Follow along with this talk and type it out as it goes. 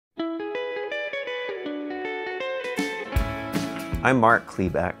I'm Mark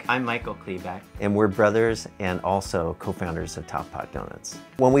Klebeck. I'm Michael Klebeck. And we're brothers and also co-founders of Pot Doughnuts.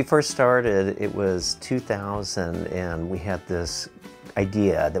 When we first started, it was 2000, and we had this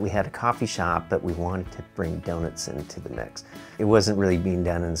idea that we had a coffee shop, but we wanted to bring donuts into the mix. It wasn't really being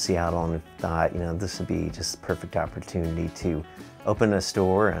done in Seattle, and we thought, this would be just a perfect opportunity to open a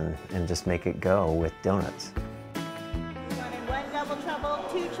store and just make it go with donuts. We wanted one double trouble,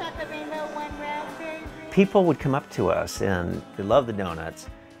 two chocolate rainbow, one raspberry. People would come up to us and they love the donuts,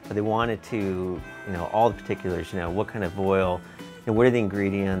 but they wanted to, all the particulars, what kind of oil, what are the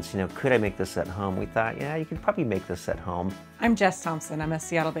ingredients, could I make this at home? We thought, yeah, you could probably make this at home. I'm Jess Thompson. I'm a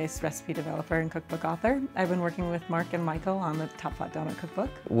Seattle-based recipe developer and cookbook author. I've been working with Mark and Michael on the Pot Donut cookbook.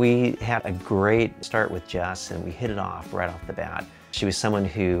 We had a great start with Jess, and we hit it off right off the bat. She was someone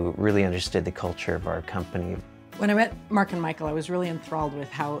who really understood the culture of our company. When I met Mark and Michael, I was really enthralled with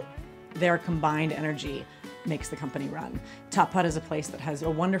how their combined energy makes the company run. Pot is a place that has a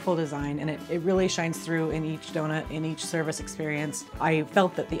wonderful design, and it really shines through in each donut, in each service experience. I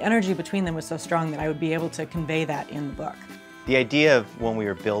felt that the energy between them was so strong that I would be able to convey that in the book. The idea of when we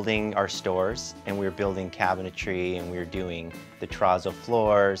were building our stores and we were building cabinetry and we were doing the terrazzo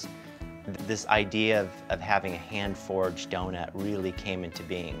floors, this idea of having a hand-forged donut really came into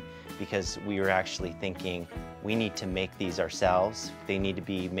being, because we were actually thinking we need to make these ourselves. They need to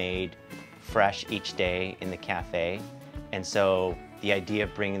be made fresh each day in the cafe. And so the idea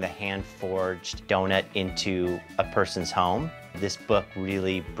of bringing the hand-forged donut into a person's home, this book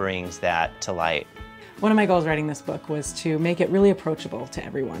really brings that to light. One of my goals writing this book was to make it really approachable to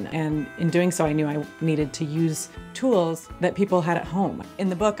everyone, and in doing so I knew I needed to use tools that people had at home. In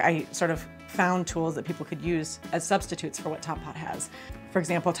the book I sort of found tools that people could use as substitutes for what Pot has. For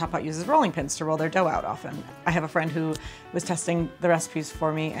example, Pot uses rolling pins to roll their dough out often. I have a friend who was testing the recipes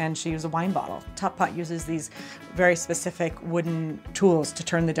for me, and she used a wine bottle. Pot uses these very specific wooden tools to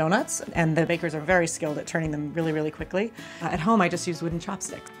turn the donuts, and the bakers are very skilled at turning them really, really quickly. At home, I just use wooden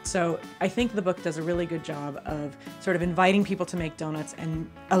chopsticks. So I think the book does a really good job of sort of inviting people to make donuts and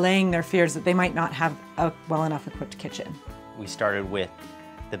allaying their fears that they might not have a well enough equipped kitchen. We started with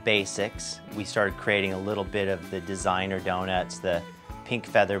the basics. We started creating a little bit of the designer donuts, the Pink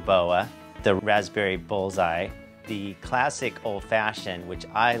Feather Boa, the raspberry bullseye, the classic old-fashioned, which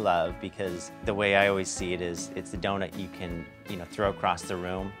I love because the way I always see it is it's the donut you can throw across the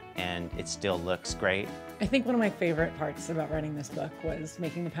room and it still looks great. I think one of my favorite parts about writing this book was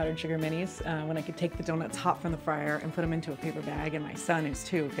making the powdered sugar minis, when I could take the donuts hot from the fryer and put them into a paper bag, and my son, who's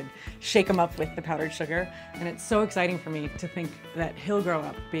 2, could shake them up with the powdered sugar. And it's so exciting for me to think that he'll grow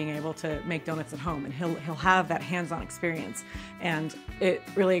up being able to make donuts at home, and he'll have that hands-on experience. And it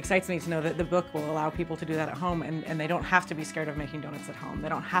really excites me to know that the book will allow people to do that at home, and they don't have to be scared of making donuts at home. They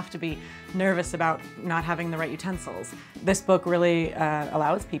don't have to be nervous about not having the right utensils. This book really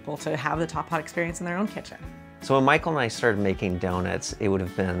allows people to have the Pot experience in their own kitchen. So when Michael and I started making donuts, it would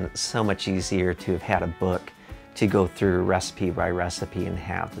have been so much easier to have had a book to go through recipe by recipe and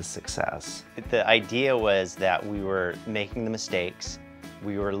have the success. The idea was that we were making the mistakes,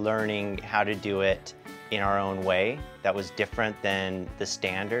 we were learning how to do it in our own way that was different than the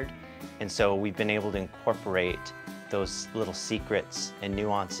standard, and so we've been able to incorporate those little secrets and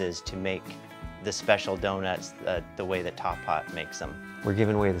nuances to make the special donuts the way that Pot makes them. We're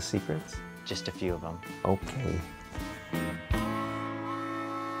giving away the secrets? Just a few of them. Okay.